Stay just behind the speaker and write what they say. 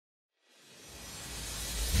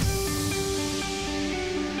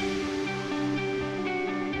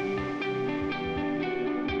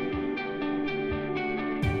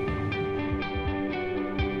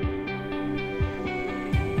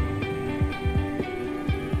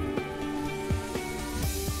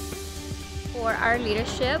for our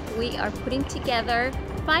leadership, we are putting together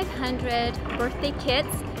 500 birthday kits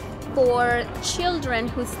for children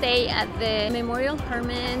who stay at the Memorial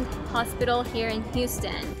Hermann Hospital here in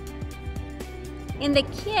Houston. In the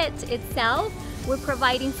kit itself, we're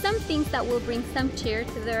providing some things that will bring some cheer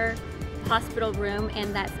to their hospital room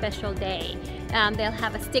in that special day. They'll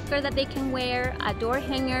have a sticker that they can wear, a door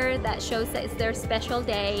hanger that shows that it's their special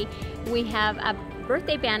day. We have a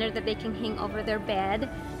birthday banner that they can hang over their bed,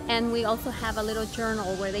 and we also have a little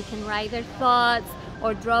journal where they can write their thoughts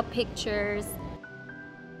or draw pictures.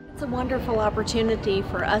 It's a wonderful opportunity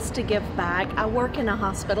for us to give back. I work in a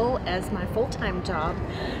hospital as my full-time job,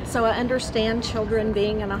 so I understand children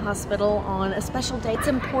being in a hospital on a special day. It's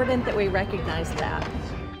important that we recognize that.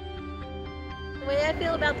 The way I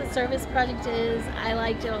feel about the service project is I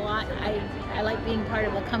liked it a lot. I like being part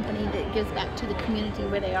of a company that gives back to the community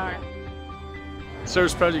where they are.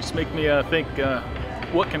 Service projects make me think,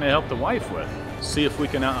 what can I help the wife with? See if we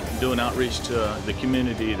can do an outreach to the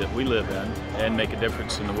community that we live in and make a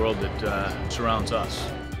difference in the world that surrounds us.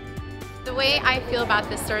 The way I feel about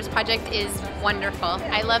this service project is wonderful.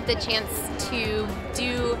 I love the chance to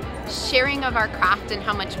do sharing of our craft and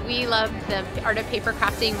how much we love the art of paper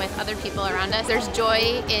crafting with other people around us. There's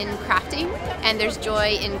joy in crafting, and there's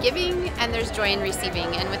joy in giving, and there's joy in receiving.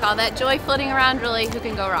 And with all that joy floating around, really, who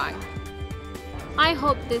can go wrong? I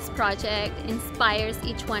hope this project inspires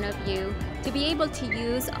each one of you to be able to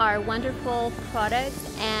use our wonderful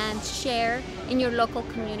products and share in your local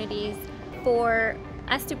communities for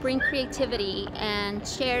us to bring creativity and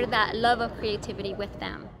share that love of creativity with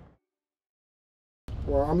them.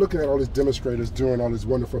 Well, I'm looking at all these demonstrators doing all this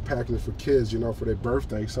wonderful packaging for kids, you know, for their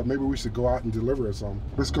birthday, so maybe we should go out and deliver some.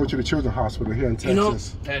 Let's go to the Children's Hospital here in Texas. You know,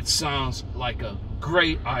 that sounds like a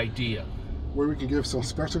great idea. Where we can give some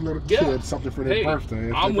special little kids something for their birthday.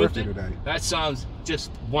 It's I'm their with birthday it. today. That sounds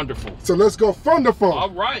just wonderful. So let's go Wonderful. All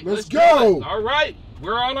right, let's go. All right,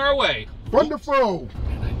 we're on our way. Wonderful.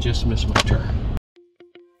 And I just missed my turn.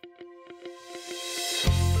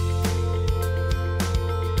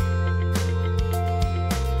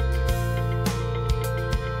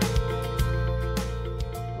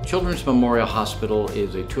 Children's Memorial Hospital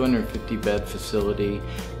is a 250-bed facility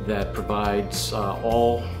that provides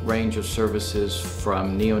all range of services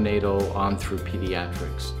from neonatal on through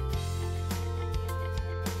pediatrics.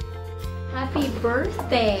 Happy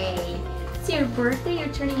birthday! It's your birthday, you're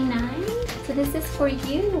turning 9, so this is for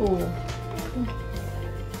you. Can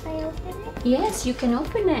I open it? Yes, you can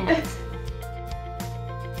open it.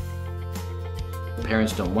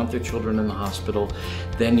 Parents don't want their children in the hospital.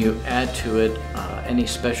 Then you add to it any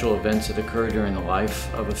special events that occur during the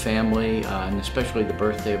life of a family, and especially the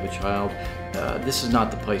birthday of a child. This is not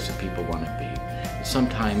the place that people want to be.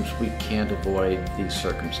 Sometimes we can't avoid these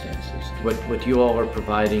circumstances. What you all are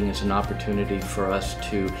providing is an opportunity for us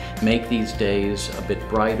to make these days a bit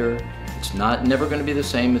brighter. It's never going to be the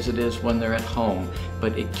same as it is when they're at home,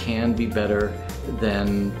 but it can be better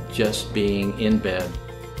than just being in bed.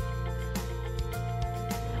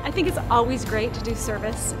 I think it's always great to do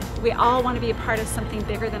service. We all want to be a part of something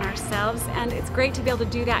bigger than ourselves, and it's great to be able to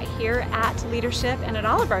do that here at Leadership and at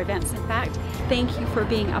all of our events, in fact. Thank you for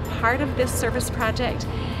being a part of this service project,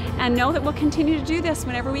 and know that we'll continue to do this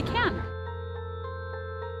whenever we can.